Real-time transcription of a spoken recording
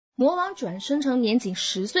魔王转生成年仅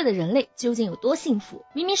10岁的人类究竟有多幸福？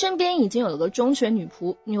明明身边已经有了个忠犬女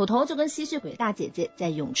仆，扭头就跟吸血鬼大姐姐在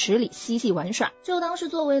泳池里嬉戏玩耍，就当是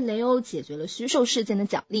作为雷欧解决了虚兽事件的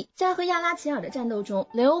奖励。在和亚拉齐尔的战斗中，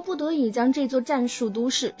雷欧不得已将这座战术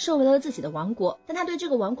都市设为了自己的王国，但他对这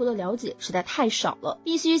个王国的了解实在太少了，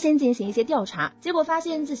必须先进行一些调查，结果发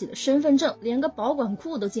现自己的身份证连个保管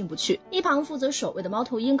库都进不去。一旁负责守卫的猫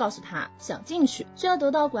头鹰告诉他，想进去需要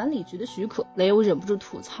得到管理局的许可。雷欧忍不住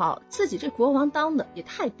吐槽，自己这国王当的也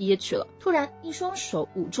太憋屈了。突然一双手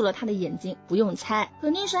捂住了他的眼睛，不用猜，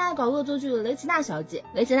肯定是爱搞恶作剧的雷奇娜小姐。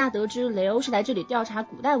雷奇娜得知雷欧是来这里调查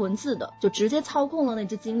古代文字的，就直接操控了那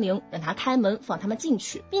只精灵，让他开门放他们进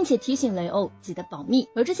去，并且提醒雷欧记得保密。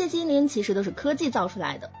而这些精灵其实都是科技造出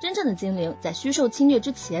来的，真正的精灵在虚兽侵略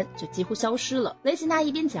之前就几乎消失了。雷奇娜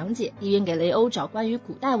一边讲解，一边给雷欧找关于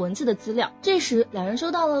古代文字的资料。这时两人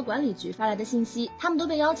收到了管理局发来的信息，他们都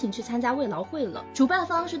被邀请去参加慰劳会了，主办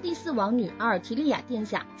方是第4王女阿尔提利亚殿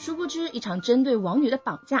下。殊不知一场针对王女的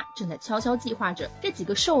绑架正在悄悄计划着，这几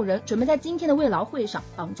个兽人准备在今天的慰劳会上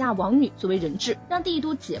绑架王女作为人质，让帝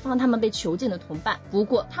都解放他们被囚禁的同伴。不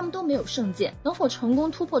过他们都没有圣剑，能否成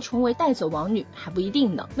功突破重围带走王女还不一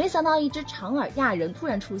定呢。没想到一只长耳亚人突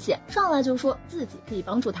然出现，上来就说自己可以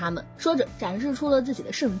帮助他们，说着展示出了自己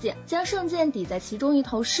的圣剑，将圣剑抵在其中一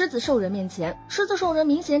头狮子兽人面前。狮子兽人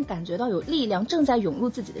明显感觉到有力量正在涌入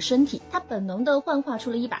自己的身体，他本能地幻化出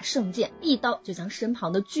了一把圣剑，一刀就将身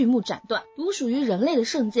旁的巨木斩断。独属于人类的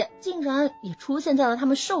圣剑竟然也出现在了他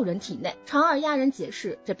们兽人体内。长耳亚人解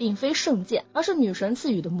释，这并非圣剑，而是女神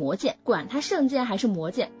赐予的魔剑，管他圣剑还是魔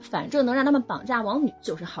剑，反正能让他们绑架王女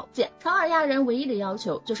就是好剑。长耳亚人唯一的要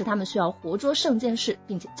求就是他们需要活捉圣剑士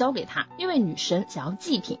并且交给他，因为女神想要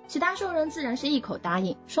祭品。其他兽人自然是一口答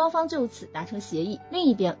应，双方就此达成协议。另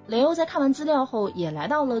一边，雷欧在看完资料后也来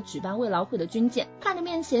到了举办慰劳会的军舰，看着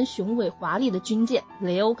面前雄伟华丽的军舰，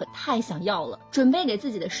雷欧可太想要了，准备给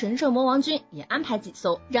自己的神圣魔王军也安排几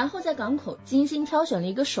艘，然后在港口精心挑选了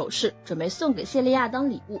一个首饰，准备送给谢利亚当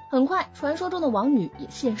礼物。很快传说中的王女也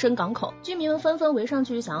现身港口，居民们纷纷围上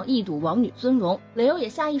去想要一睹王女尊容。雷欧也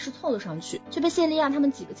下意识凑了上去，却被谢利亚他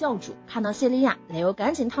们几个叫住。看到谢利亚，雷欧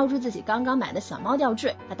赶紧掏出自己刚刚买的小猫吊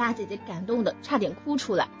坠，把大姐姐感动的差点哭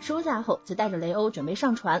出来，收下后就带着雷欧准备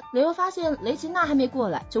上船。雷欧发现雷奇娜还没过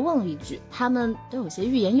来，就问了一句，他们都有些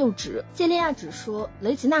欲言又止。谢利亚只说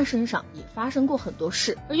雷奇娜身上也发生过很多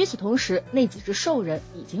事，而与此同时那几只兽人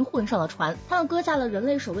已经混上了船，他们割下了人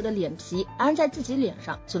类守卫的脸皮，安在自己脸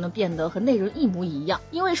上就能变得和那人一模一样。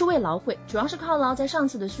因为是慰劳会，主要是犒劳在上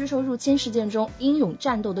次的虚兽入侵事件中英勇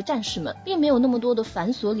战斗的战士们，并没有那么多的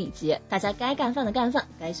繁琐礼节，大家该干饭的干饭，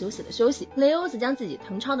该休息的休息。雷欧则将自己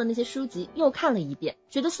誊抄的那些书籍又看了一遍，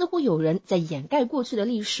觉得似乎有人在掩盖过去的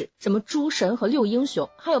历史，什么诸神和6英雄，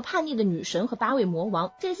还有叛逆的女神和8位魔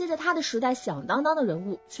王，这些在他的时代响当当的人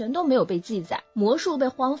物全都没有被记载。魔术被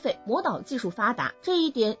荒废，魔导技术发达，这一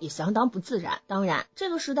点也相当不自然。当然这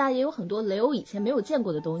个时代也有很多雷欧以前没有见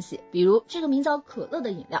过的东西，比如这个名叫可乐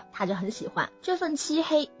的饮料，他就很喜欢，这份漆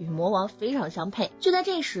黑与魔王非常相配。就在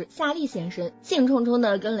这时，夏利先生兴冲冲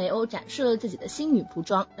地跟雷欧展示了自己的新女仆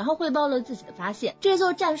装，然后汇报了自己的发现。这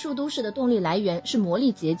座战术都市的动力来源是魔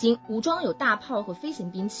力结晶，武装有大炮和飞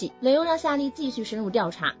行兵器。雷欧让夏利继续深入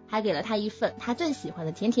调查，还给了他一份他最喜欢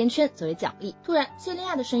的甜甜圈作为奖励。突然谢利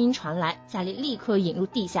亚的声音传来，夏利立刻引入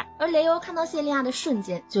地下，而雷欧看到谢利亚的瞬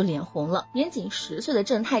间就脸红了。年仅10岁的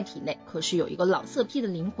正太体内可是有一个老色批的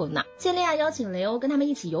灵魂呢。谢利亚邀请雷欧跟他们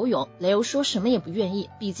一起游泳，雷欧说什么也不愿意，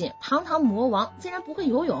毕竟堂堂魔王竟然不会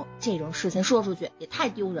游泳，这种事情说出去也太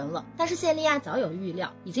丢人了。但是谢利亚早有预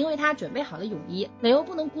料，已经为他准备好了泳衣，雷欧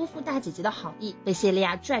不能辜负大姐姐的好意，被谢利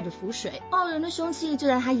亚拽着浮水，傲人的凶器就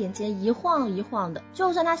在他眼前一晃一晃的，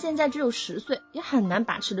就算他现在只有10岁也很难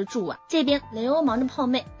把持得住啊。这边雷欧忙着泡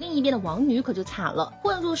妹，另一边的王女可就惨了，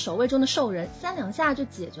混入守卫中的兽人3两下就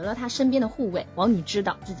解决了他身边的护卫。王女知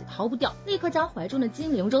道自己逃不掉，立刻将怀中的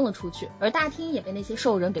精灵扔了出去，而大厅也被那些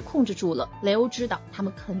兽人给控制住了。雷欧知道他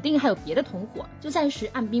们肯定还有别的同伙，就暂时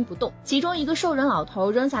按兵不动。其中一个兽人老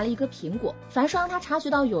头扔下了一颗苹果，凡是让他察觉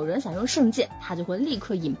到有人想用圣剑，他就会立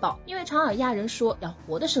刻引爆。因为长耳亚人说要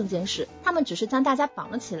活的圣剑士，他们只是将大家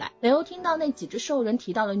绑了起来。雷欧听到那几只兽人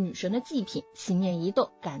提到了女神的祭品，心念一动，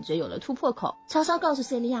感觉有了突破口，悄悄告诉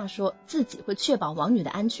谢利亚说自己会确保王女的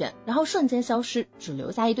安全，然后瞬间消失，只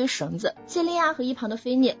留下一堆绳子。谢利亚和一旁的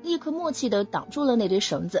飞涅立刻默契地挡住了那堆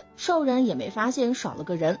绳子，兽人也没发现少了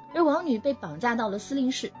个人。而王女被绑架到了司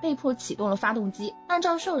令室，被迫启动了发动机，按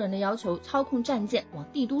照兽人的要求操控战舰往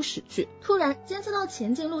帝都驶去。突然监测到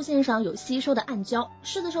前进路线上有吸收的暗礁，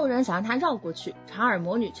狮子兽人想让他绕过去，查尔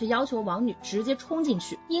魔女却要求王女直接冲进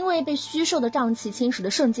去，因为被虚兽的瘴气侵蚀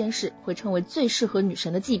的圣剑士会成为最适合女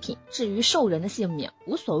神的祭品。至于兽人的幸免，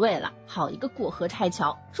无所谓了，好一个过河拆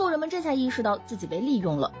桥。兽人们这才意识到自己被利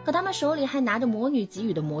用了，可他们手里还拿着魔女给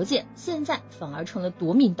予的魔剑，现在反而成了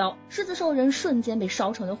夺命刀。狮子兽人瞬间被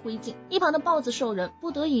烧成了灰烬，一旁的豹子兽人不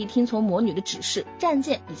得已听从魔女的指示，战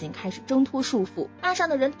舰已经开始挣脱束缚。岸上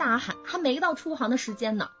的人大喊，还没到出航的时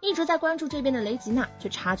间呢。一直在关注这边的雷吉娜却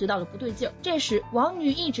察觉到了不对劲儿，这时王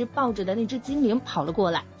女一直抱着的那只精灵跑了过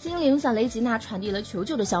来，精灵向雷吉娜传递了求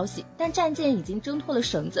救的消息，但战舰已经挣脱了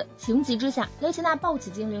绳子，情急之下，雷吉娜抱起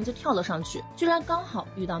精灵就跳了上去，居然刚好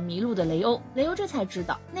遇到迷路的雷欧。雷欧这才知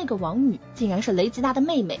道那个王女竟然是雷吉娜的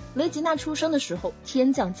妹妹。雷吉娜出生的时候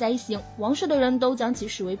天降灾星，王室的人都将其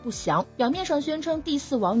视为不祥，表面上宣称第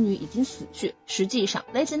4王女已经死去，实际上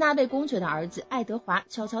雷吉娜被公爵的儿子爱德华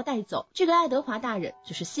悄悄带走，这个爱德华大人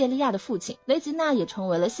就是谢利亚的父亲。雷吉娜也成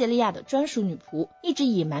为了谢利亚的专属女仆，一直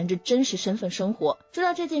隐瞒着真实身份生活。知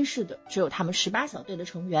道这件事的只有他们18小队的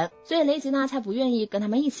成员，所以雷吉娜才不愿意跟他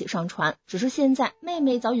们一起上船。只是现在妹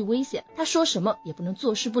妹早已危险，她说什么也不能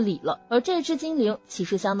坐视不理了。而这只精灵其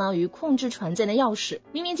实相当于控制船舰的钥匙，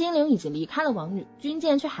明明精灵已经离开了王女，军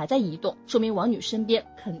舰却还在移动，说明王女身边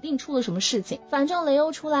肯定出了什么事情。反正雷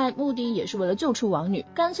欧出来目的也是为了救出王女，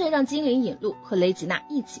干脆让精灵引路，和雷吉娜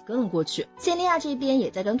一起跟了过去。谢利亚这边也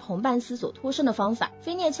在跟同伴思索脱身的方法，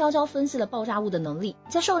菲涅悄悄分析了爆炸物的能力，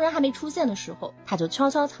在兽人还没出现的时候，他就悄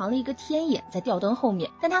悄藏了一个天眼在吊灯后面，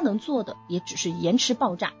但他能做的也只是延迟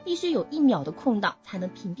爆炸，必须有1秒的空档才能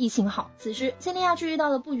屏蔽信号。此时谢利亚注意到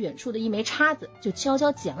了不远处的一枚叉子，就悄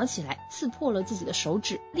悄捡了起来，刺破了自己的手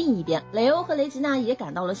指。另一边雷欧和雷吉娜也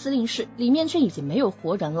赶到了司令室，里面却已经没有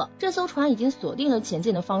活人了，这艘船已经锁定了前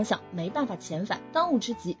进的方向，没办法遣返，当务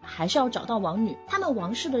之急还是要找到王女。他们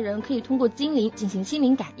王室的人可以通过精灵进行心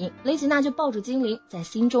灵感应，雷吉娜就抱着精灵在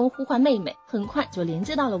心中呼唤妹妹，很快就连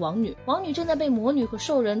接到了王女。王女正在被魔女和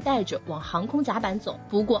兽人带着往航空甲板走，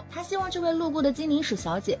不过她希望这位路过的精灵使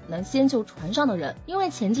小姐能先救船上的人，因为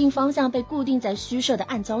前进方向被固定在虚设的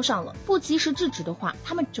暗礁上了，不及时制止的话，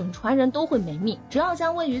他们整船人都会没命。只要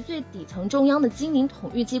将位于最底层中央的精灵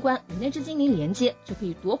统御机关与那只精灵连接，就可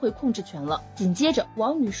以夺回控制权了。紧接着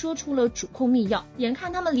王女说出了主控密钥，眼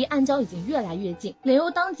看他们离暗礁已经越来越近，雷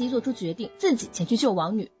欧当即做出决定，自己前去救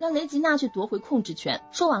王女，让雷吉娜去夺回控制权。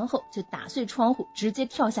说完后就打碎窗户，直接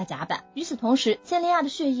跳下甲板。与此同时，谢利亚的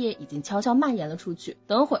血液已经悄悄蔓延了出去，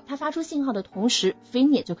等会儿他发出信号的同时，菲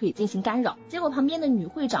涅就可以进行干扰。结果旁边的女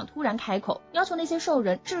会长突然开口，要求那些兽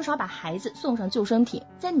人至少把孩子送上救生艇。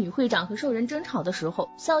在女会长和兽人争吵的时候，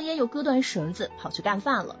小耶又割断绳子跑去干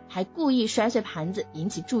饭了，还故意摔碎盘子引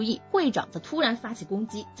起注意。会长则突然发起攻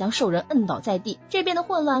击，将兽人摁倒在地。这边的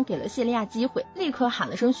混乱给了谢利亚机会，立刻喊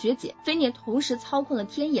了声学姐。菲涅同时操控了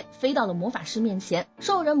天眼，飞到了魔法师面前。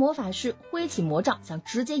兽人魔法师挥起魔杖想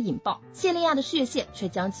直接引爆，谢利亚的血线却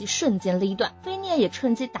将其瞬间勒断。菲涅也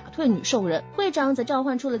趁机打退女兽人，会长则召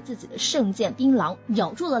唤出了自己的圣剑槟榔，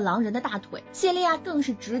咬住了狼人的大腿。谢利亚更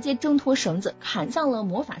是直接挣脱绳子砍向了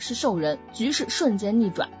魔法师兽人，局势瞬间逆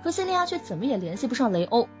转。可谢利亚却怎么也联系不上雷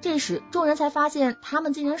欧。这时众人才发现他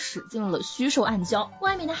们竟然驶进了虚兽暗礁，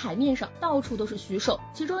外面的海面上到处都是虚兽，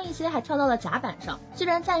其中一些还跳到了甲板上。虽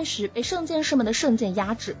然暂时被圣剑士们的圣剑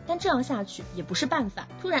压制，但这样下去也不是办法。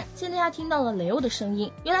突然谢利亚听到了雷欧的声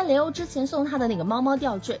音，原来雷欧之前送他的那个猫猫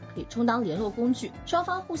吊坠可以充当联络工具，双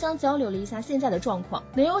方互相交流了一下现在的状况。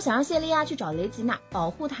雷欧想让谢利亚去找雷吉娜保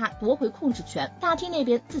护他夺回控制权，大厅那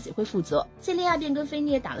边自己会负责。谢利亚便跟菲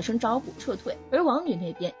涅打了声招呼撤退，而王女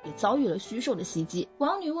那边也遭遇了虚兽的袭击。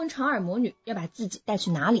王女问长耳魔女要把自己带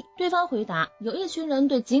去哪里，对方回答有一群人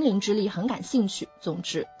对精灵之力很感兴趣，总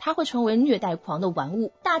之他会成为虐待狂的玩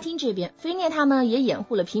物。大厅这边菲涅他们也掩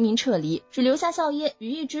护了平民撤离，只留下笑耶与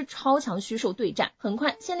一只超强虚兽对战。很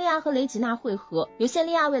快谢利亚和雷吉娜会合，由谢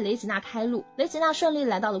利亚为雷吉娜开路，雷吉娜顺利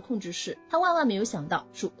来到了控制室。她万万没有想到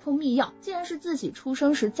主控密钥竟然是自己出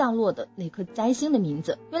生时降落的那颗灾星的名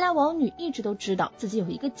字。原来王女一直都知道自己有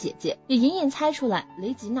一个姐姐，也隐隐猜出来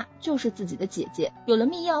雷吉娜就是自己的姐姐。有了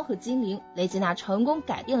密钥和精灵，雷吉娜成功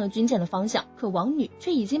改变了军舰的方向，可王女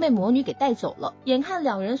却已经被魔女给带走了。眼看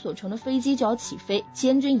两人所乘的飞机就要起飞，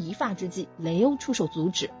千钧一发之际，雷欧出手阻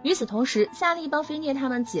止。与此同时，夏利帮菲涅他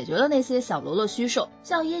们解决了那些小喽啰虚兽，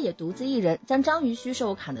笑耶也独自一人将章鱼虚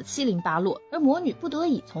兽砍得七零八落。而魔女不得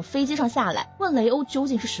已从飞机上下来，问雷欧究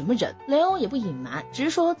竟是什么人。雷欧也不隐瞒，直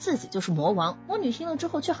说自己就是魔王。魔女听了之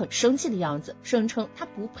后却很生气的样子，声称他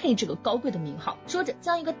不配这个高贵的名号，说着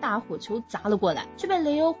将一个大火球砸了过来，却被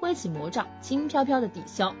雷欧挥起魔杖轻飘飘的抵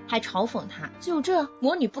消，还嘲讽他就这。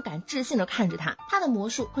魔女不敢置信的看着他，他的魔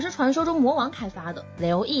术可是传说中魔王开发的。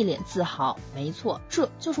雷欧一脸自豪，没错，这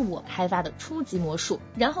就是我开发的初级魔术。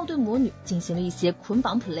然后对魔女进行了一些捆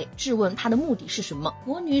绑 play， 质问他的目的是什么。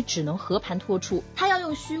魔女只能和盘托出，他要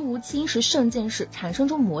用虚无侵蚀圣剑士产生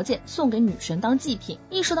出魔剑送给女神当祭品。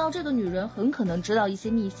意识到这个女人很可能知道一些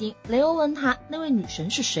秘辛，雷欧问她那位女神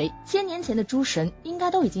是谁，1000年前的诸神应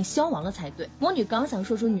该都已经消亡了才对。魔女刚想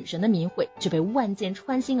说出女神的名讳，就被万箭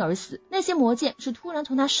穿心而死。那些魔剑是突然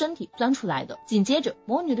从她身体钻出来的，紧接着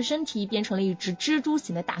魔女的身体变成了一只蜘蛛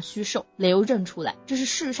形的大虚兽。雷欧认出来这是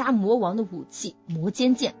弑杀魔王的武器魔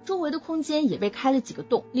尖剑，周围的空间也被开了几个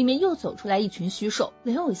洞，里面又走出来一群虚兽。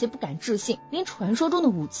雷欧有些不敢置信，连传说中的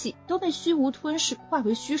武器都被虚无吞噬化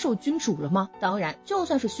为虚兽君主了吗？当然，就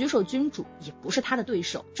算是虚兽君主也不是他的对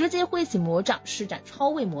手，直接挥起魔杖施展超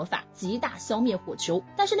位魔法，极大消灭火球。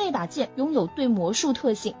但是那把剑拥有对魔术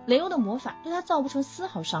特性，雷欧的魔法对他造不成丝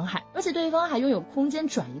毫伤害，而且对方还拥有空间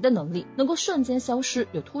转移的能力，能够瞬间消失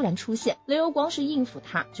又突然出现。雷欧光是应付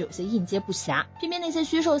他就有些应接不暇，偏偏那些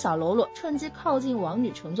虚兽小喽啰趁机靠近王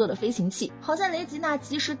女乘坐的飞行器，好在雷吉娜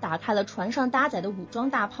及时打开了船上搭载的武装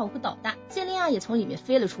大炮和导弹，谢利亚也从里面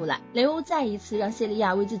飞了出来。雷欧再一次让谢利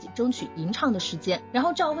亚为自己争取吟唱的时间，然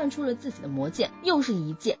后召唤出了自己的魔剑，又是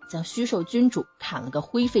一剑将虚兽君主砍了个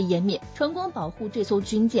灰飞烟灭，成功保护这艘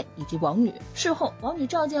军舰以及王女。事后王女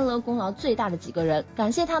召见了功劳最大的几个人，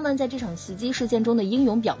感谢他们在这场袭击事件中的英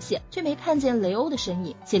勇表现，却没看见雷欧的身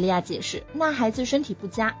影。谢利亚解释那孩子身体不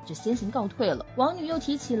佳，就先行告退了。王女又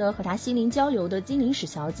提起了和她心灵交流的精灵使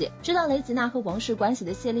小姐，知道雷吉娜和王室关系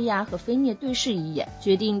的谢利亚和菲涅对视一眼，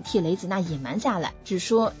决定替雷吉娜隐瞒下来，只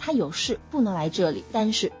说她有事不能来这里，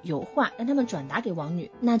但是有话让他们转达给王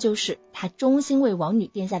女，那就是她衷心为王女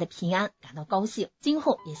殿下的平安感到高兴，今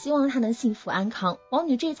后也希望她能幸福安康。王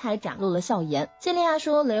女这才展露了笑颜。谢利亚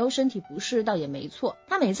说雷欧身体不适倒也没错，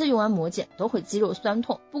他每次用完魔剑都会肌肉酸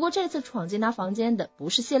痛，不过这次闯进他房间的不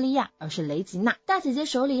是谢利亚，而是雷吉娜。大姐姐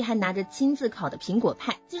手里还拿着亲自烤的苹果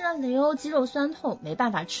派，既然雷欧肌肉酸痛没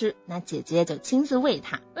办法吃，那姐姐就亲自喂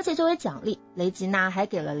他，而且作为奖励，雷吉娜还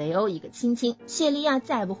给了雷欧一个亲亲。谢利亚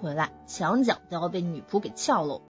再不回来，墙角都要被女仆给撬喽。